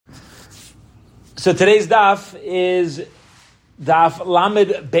So today's daf is daf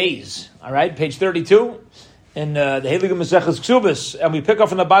Lamed Beis, all right, page 32 in the Heilige Maseches Ksubis, and we pick up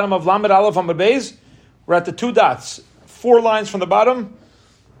from the bottom of Lamed Aleph Lamed Beis. We're at the two dots, 4 lines from the bottom.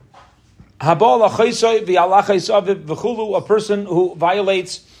 A person who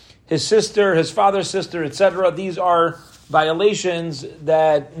violates his sister, his father's sister, etc. These are violations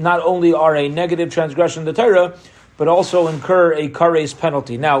that not only are a negative transgression of the Torah, but also incur a kares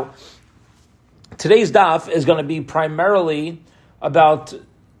penalty. Now, today's daf is going to be primarily about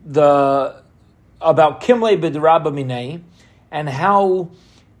Kimle B'Derabba Minei and how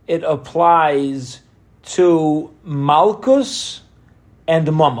it applies to Malkus and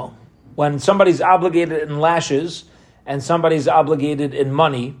Mamo. When somebody's obligated in lashes and somebody's obligated in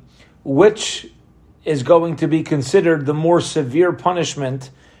money, which is going to be considered the more severe punishment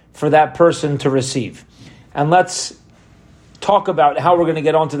for that person to receive? And let's talk about how we're going to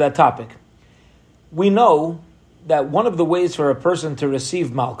get onto that topic. We know that one of the ways for a person to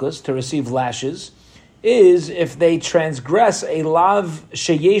receive malchus, to receive lashes, is if they transgress a lav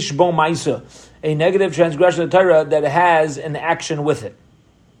sheyesh bo maisa, a negative transgression of Torah that has an action with it.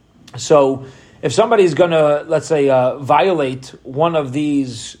 So if somebody's going to, let's say, violate one of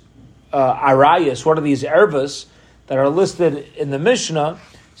these arayas, one of these ervas that are listed in the Mishnah,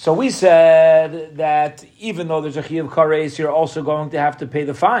 so we said that even though there's a chiyuv kares, you're also going to have to pay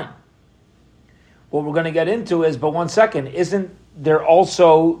the fine. What we're going to get into is, but one second, isn't there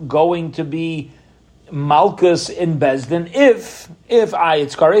also going to be malchus in Bezdin if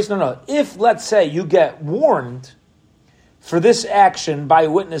it's kares? No. If, let's say, you get warned for this action by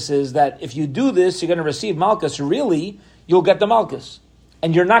witnesses that if you do this, you're going to receive malchus, really, you'll get the malchus.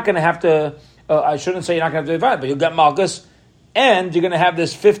 And you're not going to have to, I shouldn't say you're not going to have to divide, but you'll get malchus, and you're going to have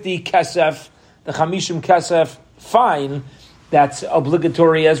this 50 kesef, the chamishim kesef fine that's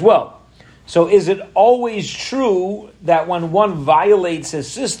obligatory as well. So is it always true that when one violates his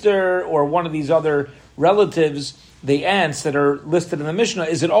sister or one of these other relatives, the aunts that are listed in the Mishnah,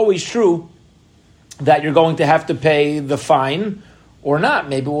 is it always true that you're going to have to pay the fine or not?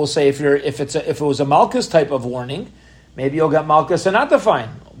 Maybe we'll say if it was a malchus type of warning, maybe you'll get malchus and not the fine.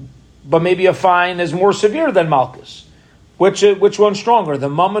 But maybe a fine is more severe than malchus. Which one's stronger, the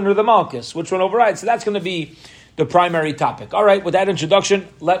mammon or the malchus? Which one overrides? So that's going to be the primary topic. All right, with that introduction,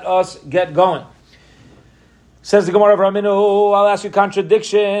 let us get going. Says the Gemara of Raminu, I'll ask you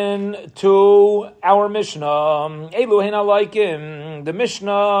contradiction to our Mishnah. Eluhein alaikim. The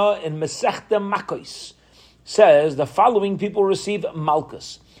Mishnah in Masechta Makos says the following people receive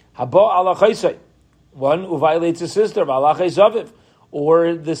malchus. Haba ala chaysai, one who violates his sister, ala chaysaviv,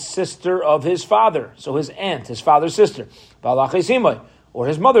 or the sister of his father, so his aunt, his father's sister, ala chaysimai, or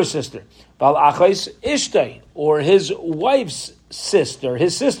his mother's sister, ala chays ishtai, or his wife's sister,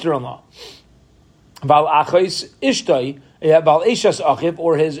 his sister-in-law. Bal achais ishtai, bal eshas achiv,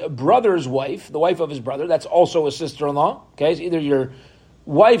 or his brother's wife, the wife of his brother. That's also a sister-in-law. Okay, it's either your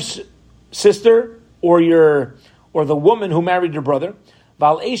wife's sister or the woman who married your brother.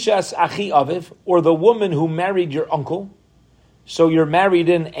 Bal eshas achi aviv, or the woman who married your uncle. So you're married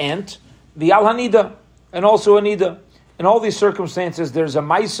an aunt. The al hanida, and also a nida. In all these circumstances, there's a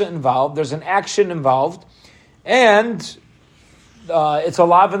maisa involved. There's an action involved, and it's a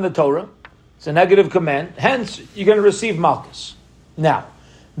lav in the Torah. It's a negative command. Hence, you're going to receive malchus. Now,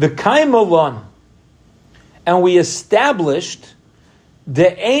 the kaimalon, and we established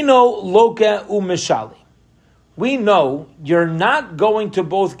the eno loka umeshali. We know you're not going to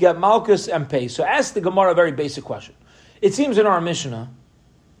both get malchus and pay. So ask the Gemara a very basic question. It seems in our Mishnah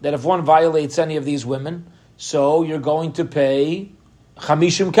that if one violates any of these women, so you're going to pay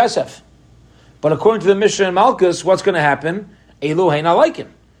chamishim kesef. But according to the Mishnah in malchus, what's going to happen? Eluhein alaikim.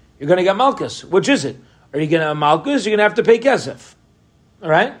 You're going to get malchus. Which is it? Are you going to have malchus? You're going to have to pay kesef. All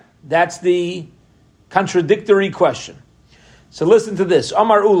right? That's the contradictory question. So listen to this.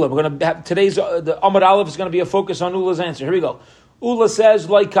 Amar Ula. We're going to have today's the Amar Aleph is going to be a focus on Ula's answer. Here we go. Ula says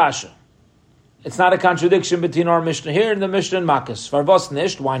like kasha. It's not a contradiction between our Mishnah here and the Mishnah in Makos. Farvos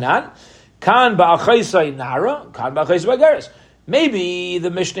nisht. Why not? Kan ba'achaysai nara. Kan ba'achaysai ba'geres. Maybe the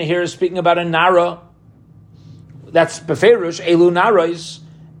Mishnah here is speaking about a nara. That's beferush elu narais.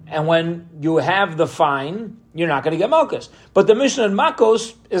 And when you have the fine, you're not going to get malchus. But the Mishnah in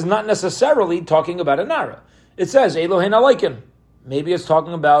Makos is not necessarily talking about a nara. It says, Elohein alaikim. Maybe it's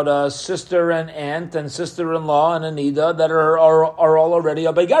talking about a sister and aunt and sister-in-law and a nida that are all already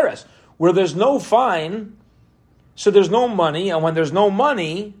a begeres. Where there's no fine, so there's no money. And when there's no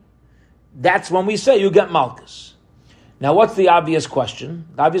money, that's when we say you get malchus. Now, what's the obvious question?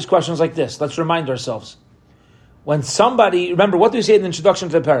 The obvious question is like this. Let's remind ourselves. When somebody, remember, what do we say in the introduction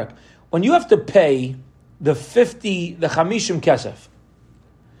to the parak? when you have to pay the 50 kesef,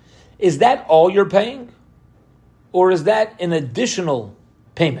 is that all you're paying? Or is that an additional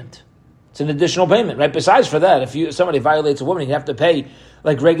payment? It's an additional payment, right? Besides for that, if somebody violates a woman, you have to pay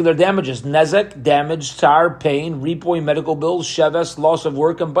like regular damages, nezek, damage, tsar, pain, ripoy, medical bills, sheves, loss of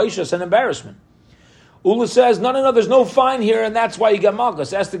work, and baishas, and embarrassment. Ula says, no, there's no fine here, and that's why you get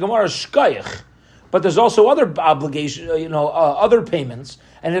malchus. Ask the Gemara, shkayach. But there's also other obligations, other payments.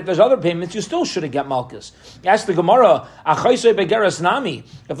 And if there's other payments, you still shouldn't get malchus. Ask the Gemara, achaysei begeras nami.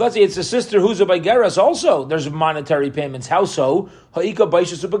 If let's say it's a sister who's a begeras also, there's monetary payments. How so? Ha'ika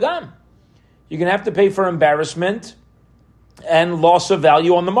baishas ubagam. You're going to have to pay for embarrassment and loss of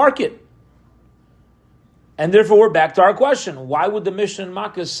value on the market. And therefore, we're back to our question. Why would the Mishnah in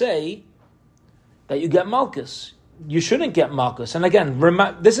Makkah say that you get malchus? You shouldn't get malchus. And again,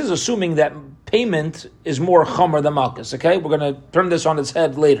 this is assuming that payment is more chomer than malchus, okay? We're going to turn this on its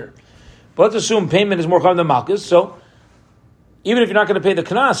head later. But let's assume payment is more chomer than malchus. So, even if you're not going to pay the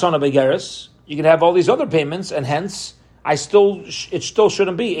knas on a begeris, you can have all these other payments, and hence, it still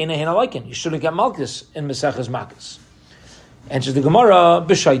shouldn't be eina hina laikin. You shouldn't get malchus in Maseches Makkos. Answers the Gemara,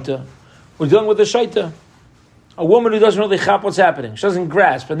 b'shaita. We're dealing with the shaita. A woman who doesn't really chap what's happening. She doesn't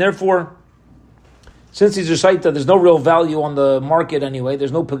grasp, and therefore, since he's a shaita, there's no real value on the market anyway.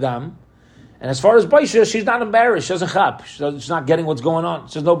 There's no pagam. And as far as baisha, she's not embarrassed. She doesn't chap. She's not getting what's going on.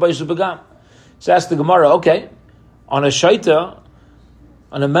 There's no baisha pagam. So ask the Gemara, okay, on a shaita,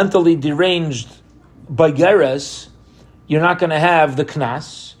 on a mentally deranged baigeres, you're not going to have the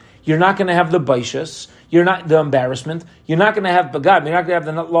knas. You're not going to have the baishas. You're not the embarrassment. You're not going to have pagam. You're not going to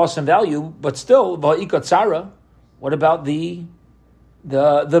have the loss in value. But still, va'ika tzara. What about the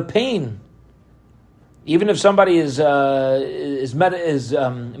pain? Even if somebody is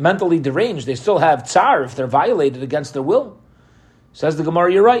mentally deranged, they still have tsar if they're violated against their will. Says the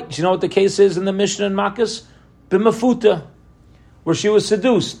Gemara, you're right. Do you know what the case is in the Mishnah in Makkos? B'mafuta, where she was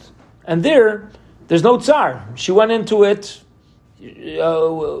seduced. And there's no tsar. She went into it,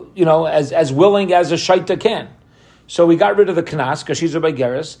 as willing as a shaita can. So we got rid of the knas, because she's a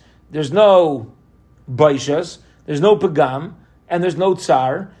begeris. There's no baishas, there's no pagam, and there's no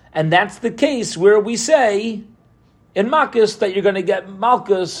tsar. And that's the case where we say in Makkos that you're going to get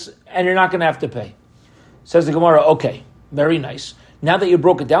malchus and you're not going to have to pay. Says the Gemara, okay, very nice. Now that you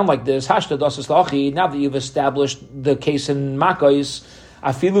broke it down like this, now that you've established the case in Makkos,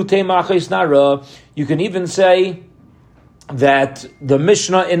 afilu te machos nara, you can even say that the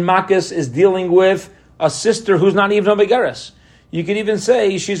Mishnah in Makkos is dealing with a sister who's not even a begeres. You can even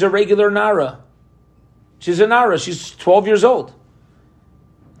say she's a regular nara. She's a nara. She's 12 years old.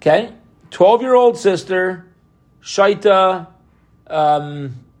 Okay, 12-year-old sister, shaita,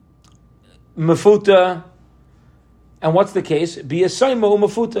 mefuta, and what's the case? Be yasaima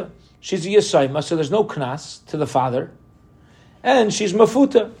u'mefuta. She's a yasaima, so there's no knas to the father, and she's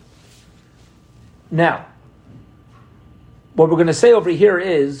mefuta. Now, what we're going to say over here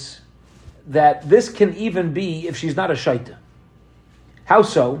is that this can even be if she's not a shaita. How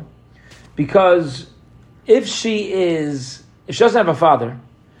so? Because if she doesn't have a father,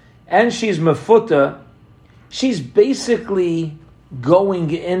 and she's mefuta, she's basically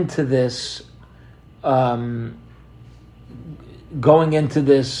going into this, into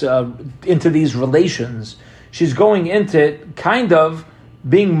these relations. She's going into it kind of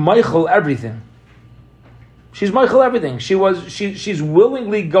being meichel everything. She's meichel everything. She's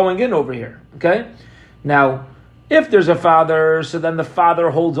willingly going in over here. Okay, now if there's a father, so then the father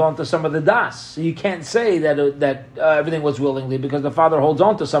holds on to some of the das. So you can't say that everything was willingly because the father holds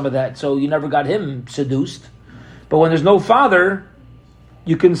on to some of that. So you never got him seduced. But when there's no father,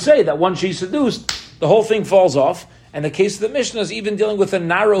 you can say that once she's seduced, the whole thing falls off. And the case of the Mishnah is even dealing with a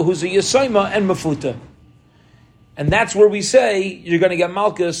naro who's a yasaima and mefuta. And that's where we say you're going to get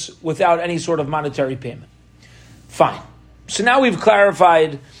malchus without any sort of monetary payment. Fine. So now we've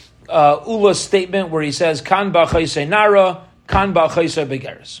clarified Ula's statement where he says, Kan ba'chaysei nara, kan ba'chaysei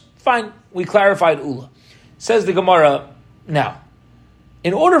begeres. Fine, we clarified Ula. Says the Gemara, now,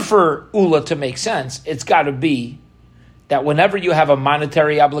 in order for Ula to make sense, it's got to be that whenever you have a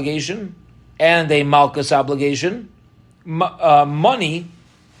monetary obligation and a malchus obligation, money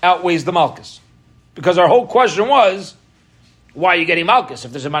outweighs the malchus. Because our whole question was, why are you getting malchus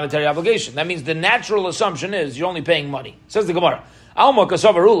if there's a monetary obligation? That means the natural assumption is you're only paying money. Says the Gemara, Alma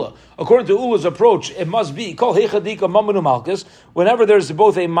kasavar Ula. According to Ula's approach, it must be kol heichadika mamanu malchus. Whenever there's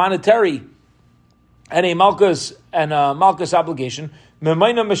both a monetary and a malchus obligation,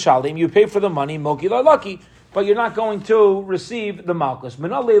 memayna mishalim, you pay for the money, moki lucky, but you're not going to receive the malchus.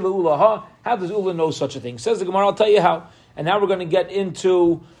 How does Ula know such a thing? Says the Gemara, I'll tell you how. And now we're going to get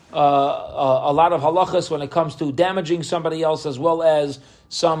into a lot of halachas when it comes to damaging somebody else, as well as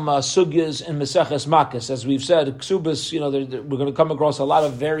some sugyas in Meseches Makkos. As we've said, ksubas, we're going to come across a lot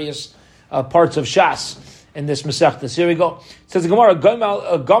of various parts of Shas in this Masechtas. Here we go. It says the Gemara,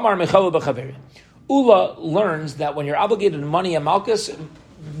 Gamar Mechel B'Chaveri. Ula learns that when you're obligated to money and Malchus,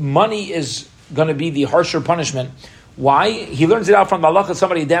 money is going to be the harsher punishment. Why? He learns it out from the halacha.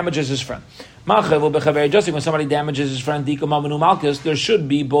 Somebody damages his friend. Just like when somebody damages his friend, Malchus, there should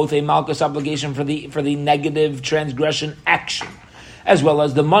be both a Malchus obligation for the negative transgression action, as well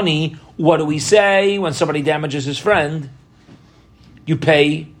as the money. What do we say when somebody damages his friend? You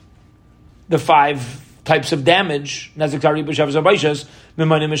pay the 5 types of damage. You get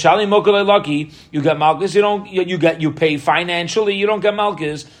Malchus. You pay financially. You don't get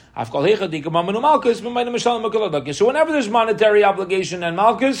Malchus. So whenever there's monetary obligation and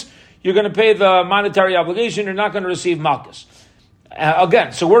Malchus, you're going to pay the monetary obligation. You're not going to receive Malchus.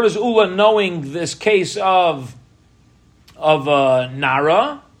 Again, so where does Ula, knowing this case of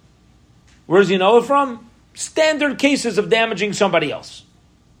Nara, where does he know it from? Standard cases of damaging somebody else.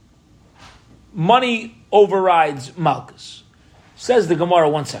 Money overrides Malchus. Says the Gemara,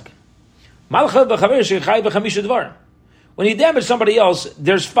 1 second. When you damage somebody else,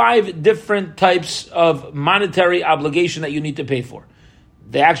 there's 5 different types of monetary obligation that you need to pay for.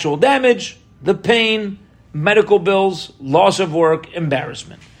 The actual damage, the pain, medical bills, loss of work,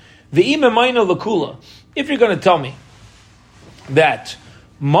 embarrassment. If you're going to tell me that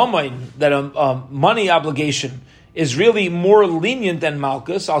money obligation is really more lenient than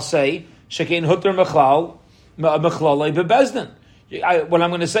Malchus, I'll say, Shekein Hutter Mechlalei Bebezdin. What I'm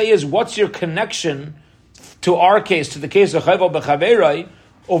going to say is, what's your connection to our case, to the case of Chayval Bechaverai?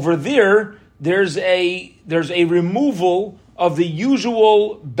 Over there, there's a removal of the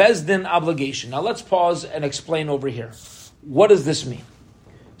usual Bezdin obligation. Now let's pause and explain over here. What does this mean?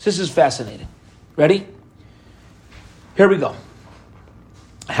 This is fascinating. Ready? Here we go.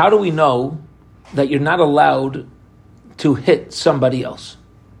 How do we know that you're not allowed to hit somebody else?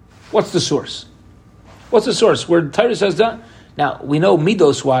 What's the source? What's the source? Where Torah says that? Now, we know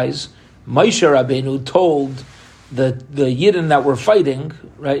Midos-wise, Moshe Rabbeinu told the Yidden that were fighting,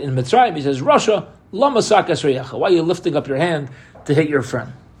 right, in Mitzrayim, he says, Rasha, lama sakas reyacha. Why are you lifting up your hand to hit your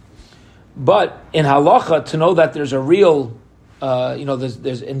friend? But in halacha, to know that there's a real,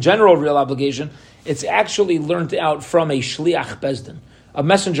 there's in general real obligation, it's actually learned out from a shliach bezdin, a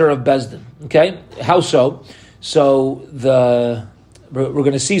messenger of bezdin. Okay, how so? So we're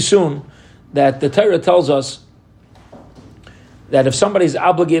going to see soon that the Torah tells us that if somebody's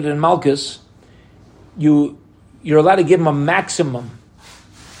obligated in Malchus, you're allowed to give him a maximum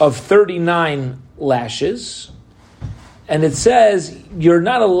of 39 lashes, and it says you're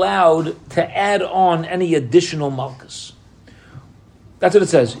not allowed to add on any additional Malchus. That's what it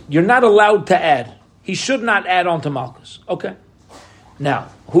says. You're not allowed to add. He should not add on to Malchus. Okay. Now,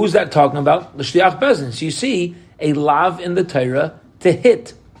 who's that talking about? The Shliach Bezdin. So you see a lav in the Torah to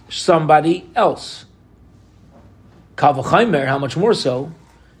hit somebody else. Kal v'chaimer, how much more so,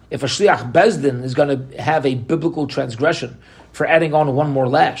 if a Shliach Bezdin is going to have a biblical transgression for adding on one more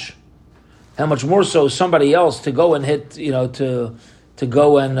lash, how much more so somebody else to go and hit, to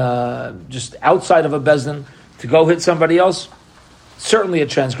go and just outside of a Bezdin, to go hit somebody else, certainly a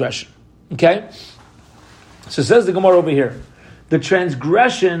transgression. Okay? So says the Gemara over here, the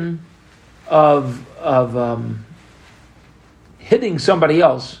transgression of hitting somebody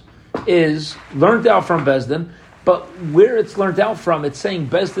else is learned out from Bezdin, but where it's learned out from, it's saying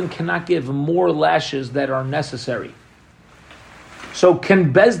Bezdin cannot give more lashes that are necessary. So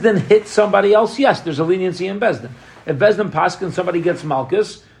can Bezdin hit somebody else? Yes, there's a leniency in Bezdin. If Bezdin paskin somebody gets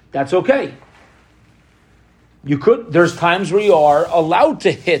Malchus, that's okay. There's times where you are allowed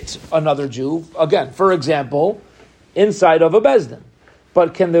to hit another Jew, again, for example, inside of a Bezdin.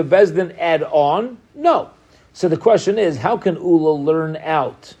 But can the Bezdin add on? No. So the question is, how can Ula learn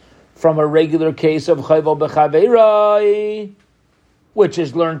out from a regular case of Chayval B'Chaveirai, which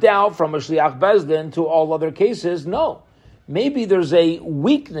is learned out from a Shliach Bezdin, to all other cases? No. Maybe there's a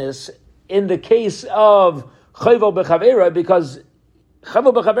weakness in the case of Chayval B'Chaveirai, because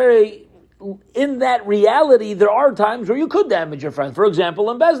Chayval B'Chaveirai, in that reality, there are times where you could damage your friend. For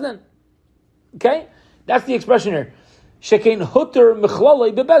example, in Bezdin. Okay? That's the expression here. Shekein hutter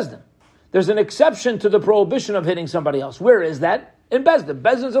mechlalei bebezdin. There's an exception to the prohibition of hitting somebody else. Where is that? In Bezdin.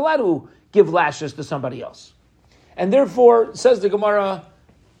 Bezdin's allowed to give lashes to somebody else. And therefore, says the Gemara,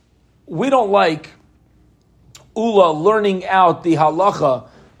 we don't like Ula learning out the halacha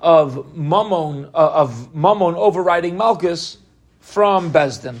of Mammon overriding Malchus from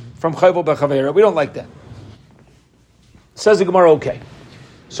Bezdin, from Chayval B'Chaveirai. We don't like that. Says the Gemara, okay.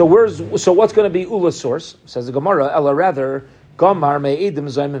 So what's going to be Ula's source? Says the Gemara, Ella rather, Gamar me Eidim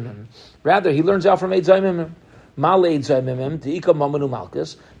Zaymimim. Rather, he learns out from Eid Zaymimim. Mal Eid Zaymimim, Te'ika Mammon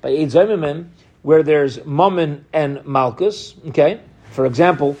Malkus. By Eid Zaymimim, where there's Mammon and Malkus, okay? For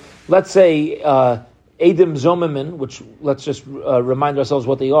example, let's say Eidim Zomimin, which let's just remind ourselves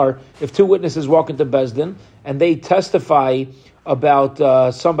what they are. If two witnesses walk into Bezdin and they testify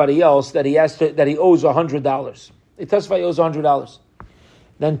about somebody else that he owes $100. They testify he owes $100.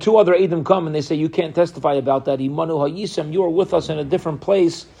 Then two other Eidim come and they say, you can't testify about that. Imanu ha'yisem, you are with us in a different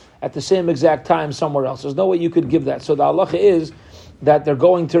place at the same exact time somewhere else. There's no way you could give that. So the halacha is that they're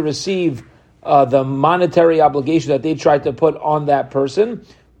going to receive the monetary obligation that they tried to put on that person,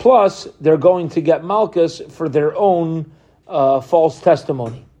 plus they're going to get malchus for their own false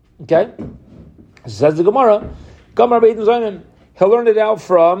testimony. Okay? Says the Gemara, Gamar Beidim Zaymim. He'll learn it out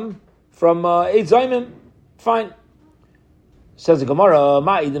from Eid Zaymim. Fine. Says the Gemara,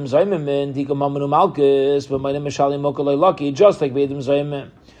 Ma'idim Zaymim, Tika Mamanu Malchus, but Ma'idim Mishali Mokalei Lucky, just like Beidim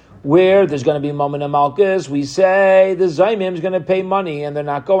Zaymim. Where there's going to be Mammon and Malchus, we say the Zaymim is going to pay money and they're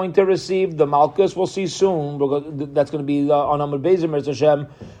not going to receive the Malchus. We'll see soon. That's going to be on Amud Bezim, Hashem,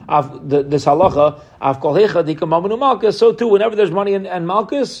 this halacha. Avkolhecha Tika Mammon and Malchus. So too, whenever there's money and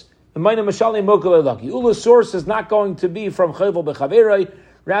Malchus, the Ma'idim Mishali Mokalei Lucky. Ula's source is not going to be from Chayvel Bechaverei,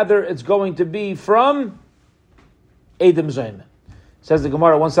 rather it's going to be from Eidim Zaymim. Says the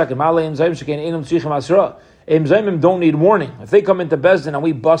Gemara, 1 second. Ma'aleim Zaymim shekein einam tzrichim asra. Eidim Zaymim don't need warning. If they come into Bezdin and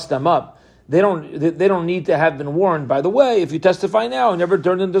we bust them up, they don't need to have been warned. By the way, if you testify now and never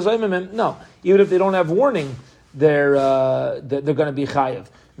turned into Zaymim, no. Even if they don't have warning, they're going to be chayav.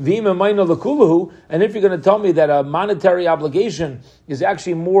 V'im emayna lekuluhu. And if you're going to tell me that a monetary obligation is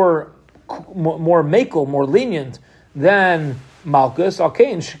actually more makel, more lenient than malchus,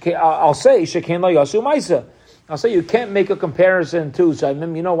 I'll say shekein lo yasu ma'isa. I'll say you can't make a comparison to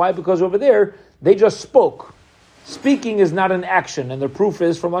Zaymim. You know why? Because over there, they just spoke. Speaking is not an action, and the proof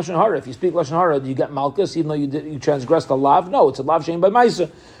is from Lashon Hara. If you speak Lashon Hara, do you get Malchus, even though you transgressed the lav? No, it's a lav shein by Maisa.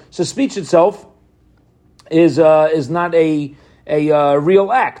 So speech itself is not a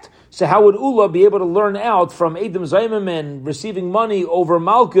real act. So how would Ula be able to learn out from Eidim Zaymim and receiving money over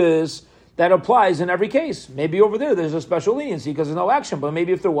Malchus? That applies in every case. Maybe over there's a special leniency because there's no action, but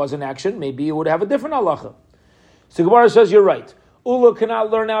maybe if there was an action, maybe it would have a different halacha. So Gemara says you're right. Ula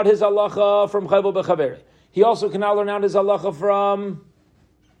cannot learn out his halacha from Chayvel Bechaveri. He also cannot learn out his halacha from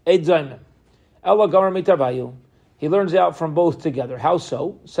Eid Zaymim. Ela Gamar Mitavayu. He learns out from both together. How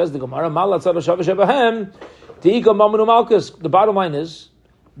so? Says the Gemara. The bottom line is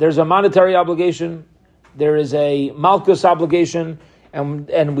there's a monetary obligation, there is a malchus obligation,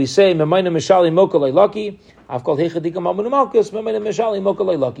 and we say Memayna Mishali Mokalei Lucky. I've called Hechadika Mamunu Malchus, Memayna Mishali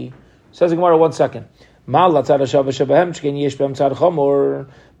Mokalei Lucky. Says the Gemara, 1 second. But there's still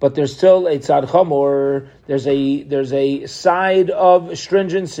a tzad chamor. There's a side of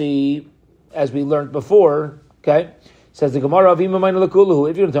stringency, as we learned before. Okay, says the Gemara, if you're going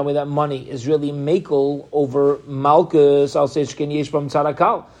to tell me that money is really makel over malchus, I'll say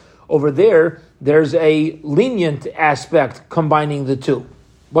over there's a lenient aspect combining the two.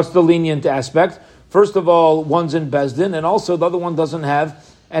 What's the lenient aspect? First of all, one's in Bezdin, and also the other one doesn't have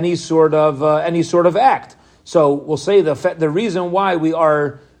any sort of act. So we'll say the reason why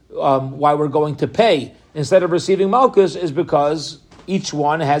we're going to pay instead of receiving malchus is because each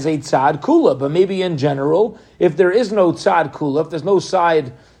one has a tzad kula. But maybe in general, if there is no tzad kula, if there's no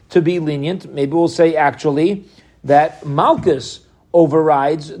side to be lenient, maybe we'll say actually that malchus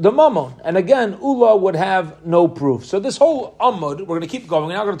overrides the mammon. And again, Ula would have no proof. So this whole Amud, we're going to keep going.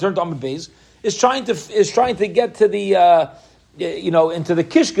 We're now going to turn to Amud Beis, is trying to get to the into the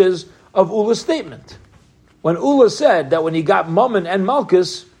kishkas of Ula's statement. When Ula said that when he got Mammon and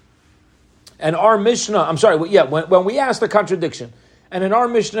Malchus, and our Mishnah, when we asked the contradiction, and in our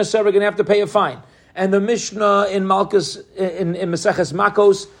Mishnah said we're going to have to pay a fine, and the Mishnah in Malchus, in Maseches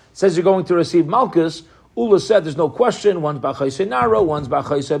Makos, says you're going to receive Malchus, Ula said there's no question, one's B'chaysei Naro, one's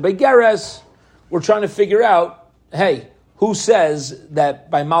B'chaysei Begeres. We're trying to figure out, hey, who says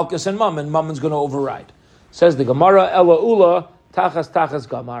that by Malchus and Mammon, Mammon's going to override? Says the Gemara, Ella Ula, Tachas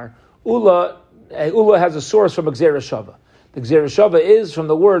Gamar. Ula has a source from Gzeira Shava. The Gzeira Shava is from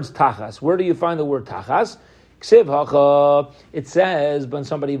the words Tachas. Where do you find the word Tachas? Ksiv Hacha. It says when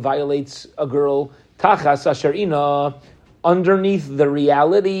somebody violates a girl, Tachas Asherina, underneath the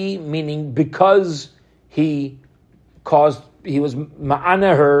reality, meaning because he was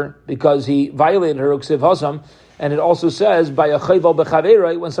ma'ana her, because he violated her, Ksiv Hasam. And it also says, by a Chayval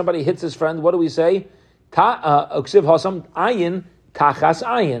Bechaverei, when somebody hits his friend, what do we say? Uksiv Hasam ayin tachas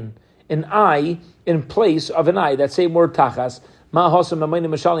ayin, an eye in place of an eye. That same word tachas. Just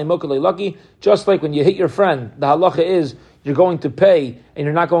like when you hit your friend, the halacha is you're going to pay and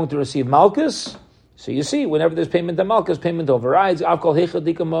you're not going to receive malchus. So you see, whenever there's payment to malchus, payment overrides. You're going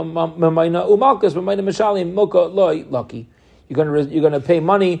to pay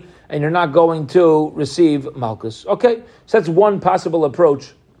money and you're not going to receive malchus. Okay, so that's one possible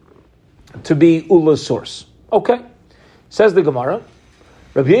approach to be Ula's source. Okay, says the Gemara.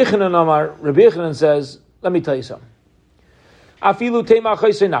 Rabbi Yechanan says, let me tell you something. Afilu tema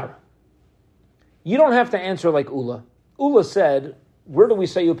chaysenar. You don't have to answer like Ula. Ula said, where do we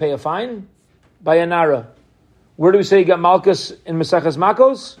say you pay a fine? By a nara. Where do we say you get malchus in Maseches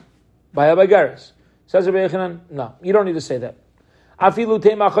Makos? By a bagaris. Says Rabbi Yechanan, no, you don't need to say that. Afilu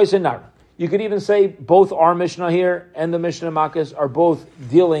tema chaysenar. You could even say both our Mishnah here and the Mishnah Makos are both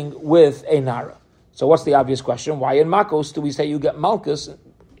dealing with a nara. So what's the obvious question? Why in Makos do we say you get malchus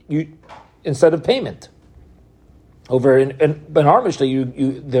instead of payment? Over in our Mishnah,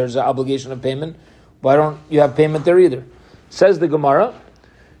 there's an obligation of payment. Why don't you have payment there either? Says the Gemara,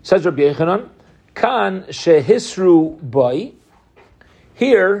 says Rabbi Yechanan, Kan shehisru bai.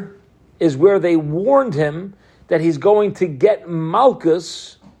 Here is where they warned him that he's going to get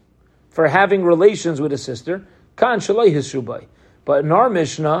malchus for having relations with his sister. Kan shalai hisru bai. But in our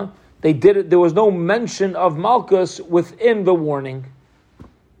Mishnah, they did it. There was no mention of malchus within the warning.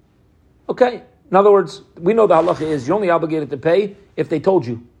 Okay. In other words, we know the halacha is you're only obligated to pay if they told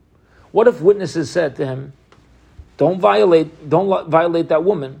you. What if witnesses said to him, don't violate that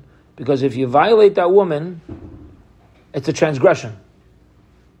woman, because if you violate that woman, it's a transgression.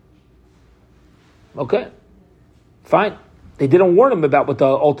 Okay, fine. They didn't warn him about what the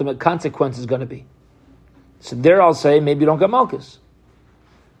ultimate consequence is going to be. So there I'll say, maybe you don't get malchus.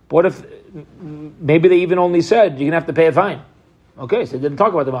 What if maybe they even only said, you're going to have to pay a fine? Okay, so they didn't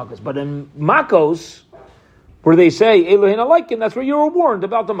talk about the malchus. But in Makos, where they say, Elohin Alaikin, that's where you were warned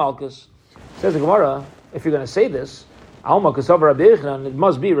about the malchus. Says the Gemara, if you're going to say this, Alma Kasav Rabbi Yechanan, it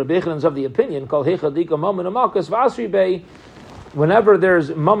must be Rabbi Yechanan's of the opinion, Kol Hechadika Mammon and Malchus V'asri Bey, whenever there's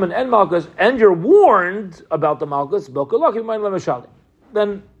Mammon and Malchus, and you're warned about the malchus,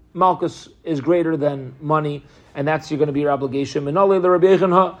 then malchus is greater than money, and that's going to be your obligation. What's Rabbi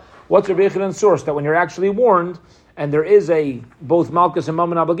Yechanan's source? That when you're actually warned, and there is a both malchus and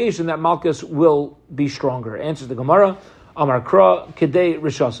mammon obligation, that malchus will be stronger. Answers the Gemara, Amar Kra Kedei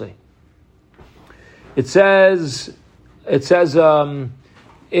Rishasei. It says in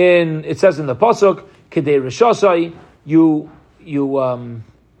the pasuk Kedei Rishasei, you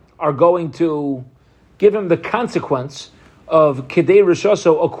are going to give him the consequence of Kedei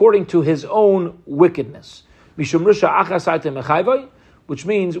Rishasei according to his own wickedness. Mishum Risha Achasayte Mechayvai, which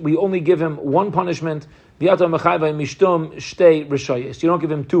means we only give him one punishment. You don't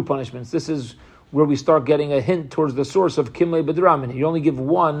give him two punishments. This is where we start getting a hint towards the source of Kimle B'Dramin. You only give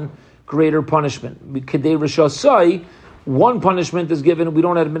one greater punishment. Kedei Rishasai, one punishment is given. We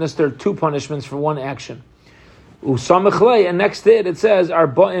don't administer two punishments for one action. Usamechle, and next to it says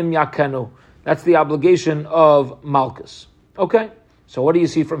Arba'im Yakenu. That's the obligation of Malchus. Okay, so what do you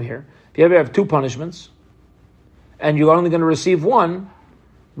see from here? If you ever have two punishments, and you're only going to receive one,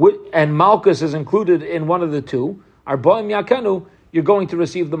 and Malchus is included in one of the two, Arba'im Yakenu, you're going to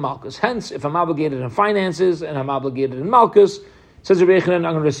receive the Malchus. Hence, if I'm obligated in finances and I'm obligated in Malchus, says Rabbi Yechanan,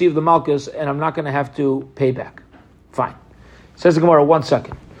 I'm going to receive the Malchus and I'm not going to have to pay back. Fine. Says the Gemara, 1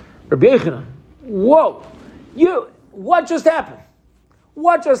 second. Rabbi Yechanan, whoa, what just happened?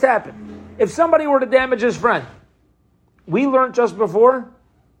 What just happened? If somebody were to damage his friend, we learned just before,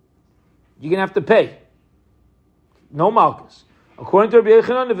 you're going to have to pay. No Malchus. According to Rabbi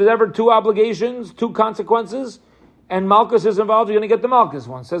Yechanan, if there's ever two obligations, two consequences, and Malchus is involved, you're going to get the Malchus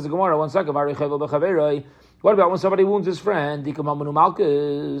one. Says the Gemara, 1 second. What about when somebody wounds his friend? It's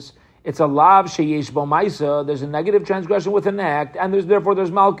a lav sheyesh bo maisa. There's a negative transgression with an act, and therefore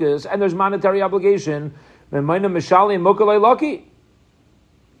there's Malchus, and there's monetary obligation.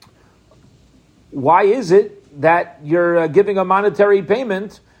 Why is it that you're giving a monetary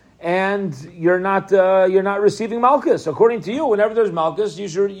payment and you're not receiving Malchus? According to you, whenever there's Malchus, you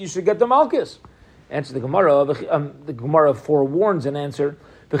should get the Malchus. Answer the Gemara. The Gemara forewarns an answer.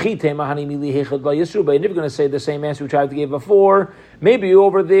 And if you're going to say the same answer we tried to give before, maybe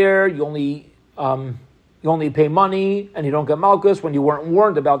over there you only pay money and you don't get Malchus when you weren't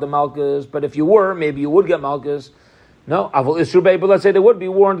warned about the Malchus. But if you were, maybe you would get Malchus. No, but let's say they would be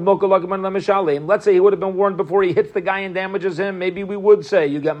warned. Let's say he would have been warned before he hits the guy and damages him. Maybe we would say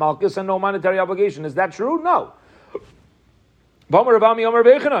you get Malchus and no monetary obligation. Is that true? No. Ravami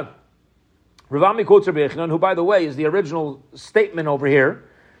quotes Rabbi Yechanan, who, by the way, is the original statement over here.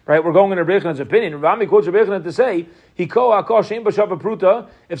 Right, we're going in Rabbi Yochanan's opinion. Rami quotes Rabbi Yochanan to say,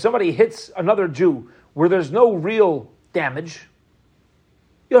 if somebody hits another Jew where there's no real damage,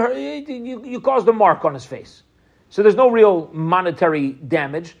 you caused a mark on his face. So there's no real monetary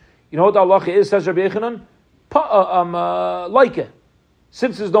damage. You know what the halacha is, says Rabbi Yochanan? Like it.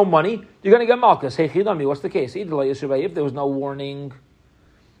 Since there's no money, you're going to get malchus. Hey, Chidami, what's the case? If there was no warning,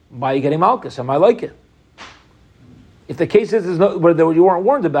 why are you getting malchus? Am I like it? If the case is where you weren't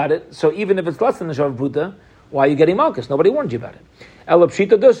warned about it, so even if it's less than the Shav Pruta, why are you getting malchus? Nobody warned you about it.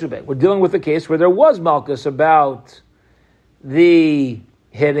 Elapshita Dusube. We're dealing with a case where there was malchus about the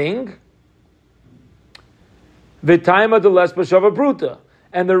hitting. V'taima de lespa Shav Pruta.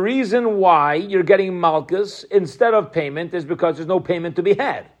 And the reason why you're getting malchus instead of payment is because there's no payment to be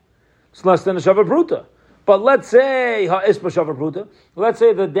had. It's less than a Shav Pruta. But let's say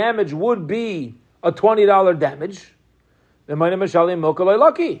the damage would be a $20 damage. You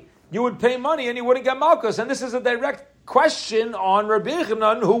would pay money and you wouldn't get malchus. And this is a direct question on Rabbi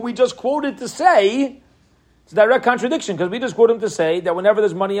Yochanan, who we just quoted to say, it's a direct contradiction, because we just quote him to say that whenever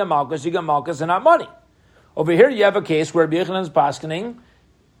there's money and malchus, you get malchus and not money. Over here you have a case where Rabbi Yochanan is paskening,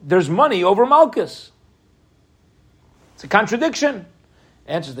 there's money over malchus. It's a contradiction.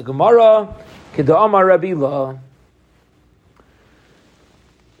 Answers the Gemara, Kida'amar Rabbi La.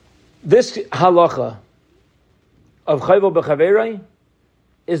 This halacha of chayvo b'chaverei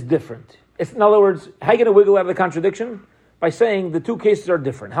is different. It's, in other words, how are you going to wiggle out of the contradiction? By saying the two cases are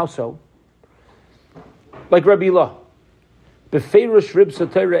different. How so? Like Rabbi La. B'feirush rib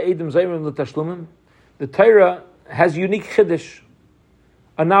satayra edim zayrim l'tashlumim. The Torah has unique chiddush,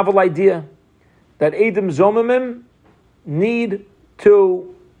 a novel idea, that edim zomimim need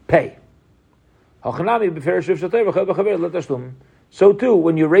to pay. So too,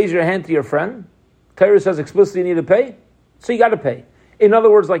 when you raise your hand to your friend, Torah says explicitly you need to pay, so you got to pay. In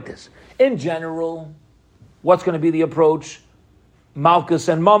other words, like this. In general, what's going to be the approach? Malchus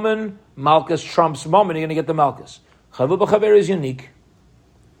and Mammon. Malchus trumps Mammon, you're going to get the Malchus. Chayvu b'chaver is unique.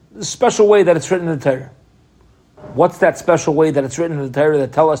 The special way that it's written in the Torah. What's that special way that it's written in the Torah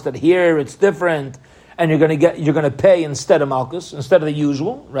that tell us that here it's different, and you're going to pay instead of Malchus, instead of the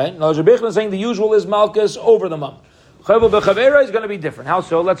usual, right? Now, Rabbi Yochanan is saying the usual is Malchus over the Mammon. Chayvu b'chaver is going to be different. How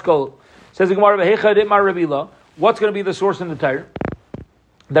so? Let's go. Says the Gemara, what's going to be the source in the Torah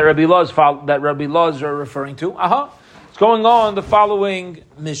that Rabbi Laws are referring to? It's going on the following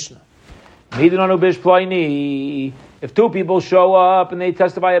Mishnah. If two people show up and they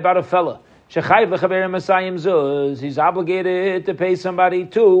testify about a fella, he's obligated to pay somebody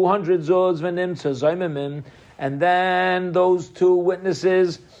 200 zuz, and then those two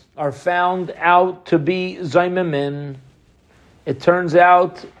witnesses are found out to be zaymimim. It turns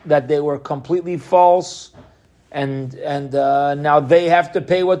out that they were completely false, and now they have to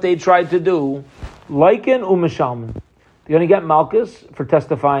pay what they tried to do. Laikin u'mishalmin. They're going to get malchus for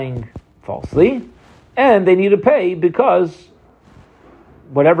testifying falsely, and they need to pay because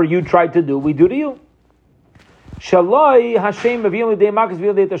whatever you tried to do, we do to you. In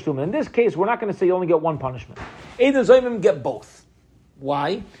this case, we're not going to say you only get one punishment. Eidim Zayimim get both.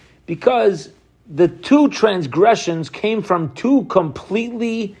 Why? Because the two transgressions came from two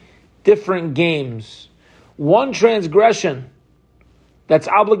completely different games. One transgression that's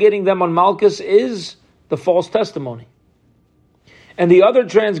obligating them on malchus is the false testimony. And the other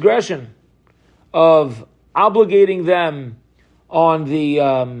transgression of obligating them on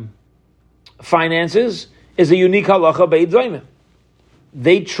the finances is a unique halacha be'ed zaymim.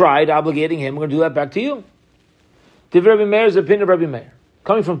 They tried obligating him. We're going to do that back to you. Divrei Rabbi Meir is the opinion of Rabbi Meir.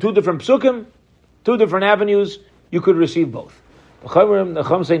 Coming from two different psukim, two different avenues, you could receive both. The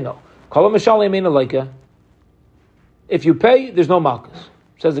Chum say no. If you pay, there's no malchus.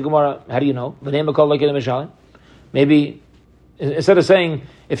 Says the Gemara, how do you know? Maybe, instead of saying,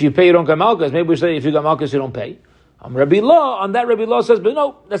 if you pay, you don't get malchus, maybe we say, if you got malchus, you don't pay. Rabbi Law says, but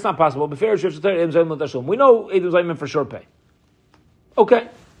no, that's not possible. We know Edim Zayimim for sure pay. Okay.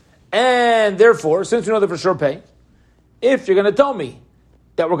 And therefore, since we know that for sure pay, if you're going to tell me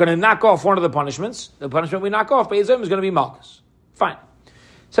that we're going to knock off one of the punishments, the punishment we knock off by Edim is going to be malchus. Fine.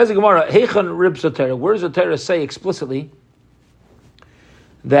 Says the Gemara, Heichan Rib Satera. Where does the Torah say explicitly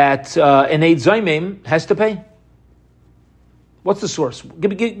that an Eid Zaymim has to pay? What's the source? Give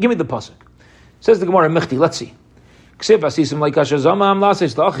me the pasuk. Says the Gemara, Mechti. Let's see.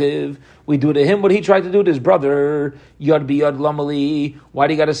 We do to him what he tried to do to his brother. Yad bi yad lamali. Why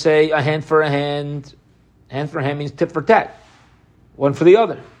do you got to say a hand for a hand? Hand for a hand means tit for tat. One for the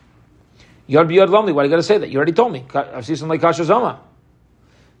other. Yad bi yad lamali. Why do you got to say that? You already told me. I've seen some like kasha zama.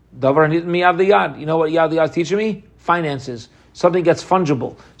 Davar nit mi yad liyad. You know what yad liyad is teaching me? Finances. Something gets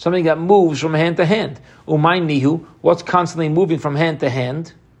fungible. Something that moves from hand to hand. Umay nihu, what's constantly moving from hand to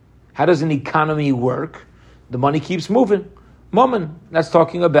hand? How does an economy work? The money keeps moving. Mammon, that's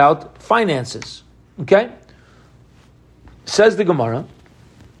talking about finances. Okay? Says the Gemara,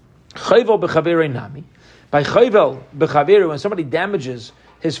 Chayvel b'chavere nami. By chayvel b'chavere, when somebody damages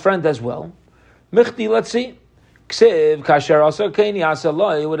his friend as well, michti, let's see, ksiv kasher asa keini asa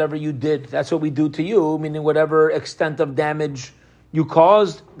loy, whatever you did, that's what we do to you, meaning whatever extent of damage you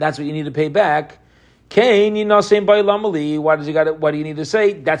caused, that's what you need to pay back. Kain yinasein by lamali. Why do you need to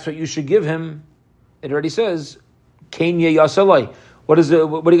say? That's what you should give him. It already says, Kain yasalai. What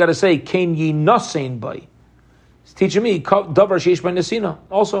do you got to say? Kain yinasein by. It's teaching me davar sheish by nesina.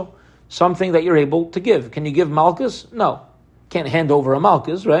 Also, something that you're able to give. Can you give malchus? No, can't hand over a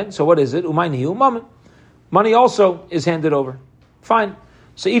malchus, right? So what is it? Umaynihu mammon. Money also is handed over. Fine.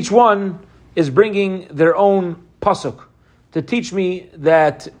 So each one is bringing their own pasuk to teach me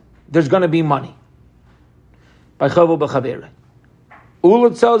that there's going to be money. By chavu b'chavere.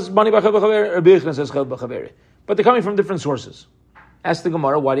 Ula tells money by chavu b'chavere, Rabbi Yochanan says chavu b'chavere. But they're coming from different sources. Ask the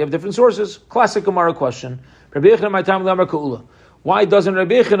Gemara, why do you have different sources? Classic Gemara question. Rabbi Yochanan, my time l'amar ka'ula. Why doesn't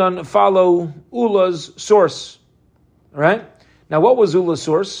Rabbi Yochanan follow Ula's source? All right? Now, what was Ula's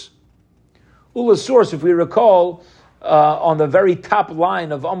source? Ula's source, if we recall, on the very top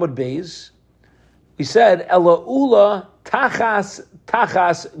line of Amud Beis, we said, Ela Ula tachas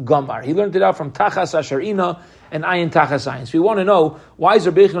gamar. He learned it out from tachas asharina and ayin tachas ayin. So we want to know, why is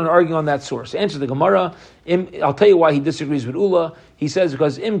Rabbi Yochanan arguing on that source? Answer the Gemara. I'll tell you why he disagrees with Ula. He says,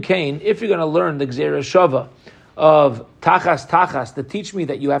 because im kain, if you're going to learn the Gzeira Shava of tachas, to teach me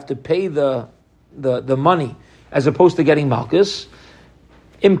that you have to pay the money as opposed to getting malchus,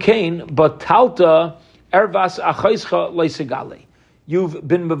 im kain, but talta ervas achayscha leisigale. You've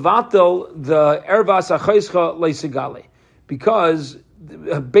been mevatel the ervas achayscha leisigale, because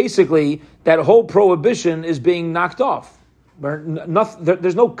basically that whole prohibition is being knocked off.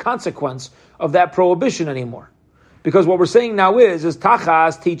 There's no consequence of that prohibition anymore. Because what we're saying now is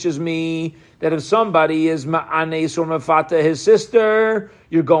tachas teaches me that if somebody is ma'anes or mefata his sister,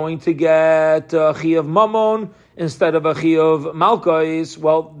 you're going to get a chi of mammon instead of a chi of malchus.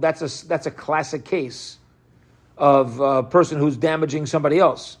 Well, that's a classic case of a person who's damaging somebody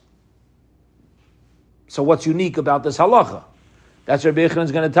else. So what's unique about this halacha? That's Rabbi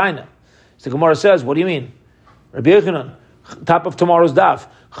Yochanan's going to taina. So the Gemara says, what do you mean? Rabbi Yochanan, top of tomorrow's daf.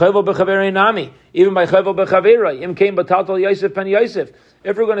 Chayvel b'chaveri nami. Even by chayvel b'chaveri. Im came bataltal Yosef pen Yosef.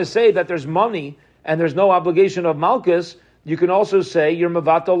 If we're going to say that there's money and there's no obligation of malchus, you can also say you're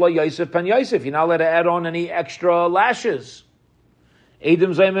mevatal la Yosef pen Yosef. You're not allowed to add on any extra lashes.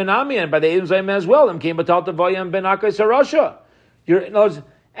 Edim zayim nami, and by the edim zayim as well. Im came bataltal vayim ben akai sarasha. In other words,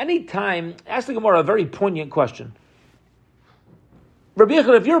 anytime, ask the Gemara a very poignant question. Rabbi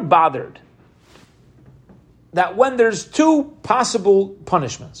Yochanan, if you're bothered that when there's two possible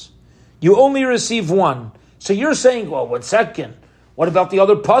punishments, you only receive one, so you're saying, well, 1 second, what about the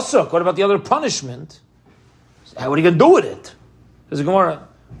other pasuk? What about the other punishment? What are you going to do with it? There's a Gemara.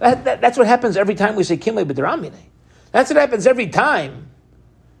 That's what happens every time we say Kimle B'Deramine. That's what happens every time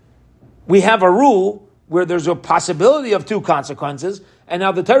we have a rule where there's a possibility of two consequences, and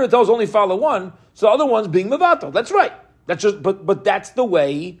now the Torah tells only follow one, so the other one's being mevatel. That's right. That's just, but that's the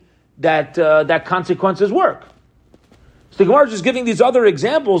way that that consequences work. So the Gemara is just giving these other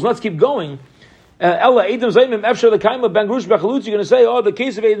examples. Let's keep going. Ella Edom Zaymim Efshar Lekaima Ben Grusha Ben Chalutza. You're going to say, oh, the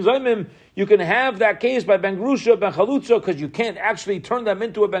case of Edom Zaymim, you can have that case by Ben Grusha Ben Chalutza because you can't actually turn them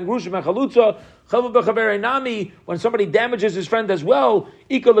into a Ben Grusha Ben Chalutza. Chavu B'Chaveri Nami, when somebody damages his friend as well,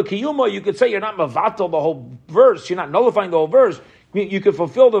 Ika L'Kiyuma, you could say you're not mevatel the whole verse. You're not nullifying the whole verse. You can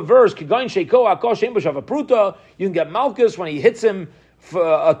fulfill the verse. You can get malchus when he hits him for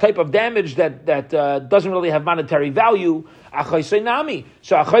a type of damage that doesn't really have monetary value. So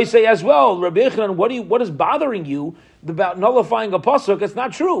achaysei as well. Rabbi Yochanan, what is bothering you about nullifying a pasuk? It's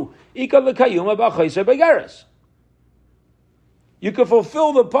not true. You can fulfill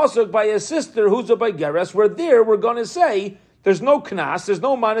the pasuk by a sister who's a baigeres, where there we're going to say there's no knas, there's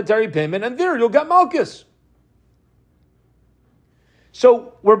no monetary payment, and there you'll get malchus.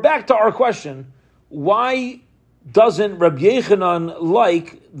 So we're back to our question. Why doesn't Rabbi Yochanan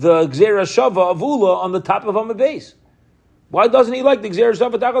like the Gzeira Shava of Ula on the top of Amud Beis? Why doesn't he like the Gzeira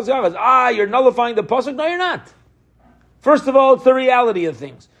Shava Tachas Yachas? You're nullifying the pasuk? No, you're not. First of all, it's the reality of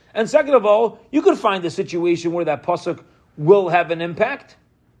things. And second of all, you could find a situation where that pasuk will have an impact.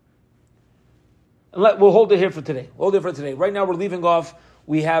 And we'll hold it here for today. Right now we're leaving off.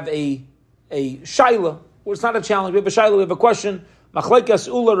 We have a shaila. Well, it's not a challenge. We have a shaila. We have a question. Machlekes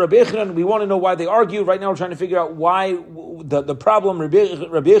Ula Rabbi Yechanan, we want to know why they argue. Right now we're trying to figure out why the problem Rabbi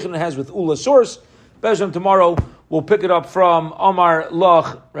Yechanan has with Ula's source. Bezhem, tomorrow we'll pick it up from Amar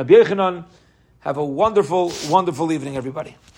Lach Rabbi Yechanan. Have a wonderful, wonderful evening, everybody.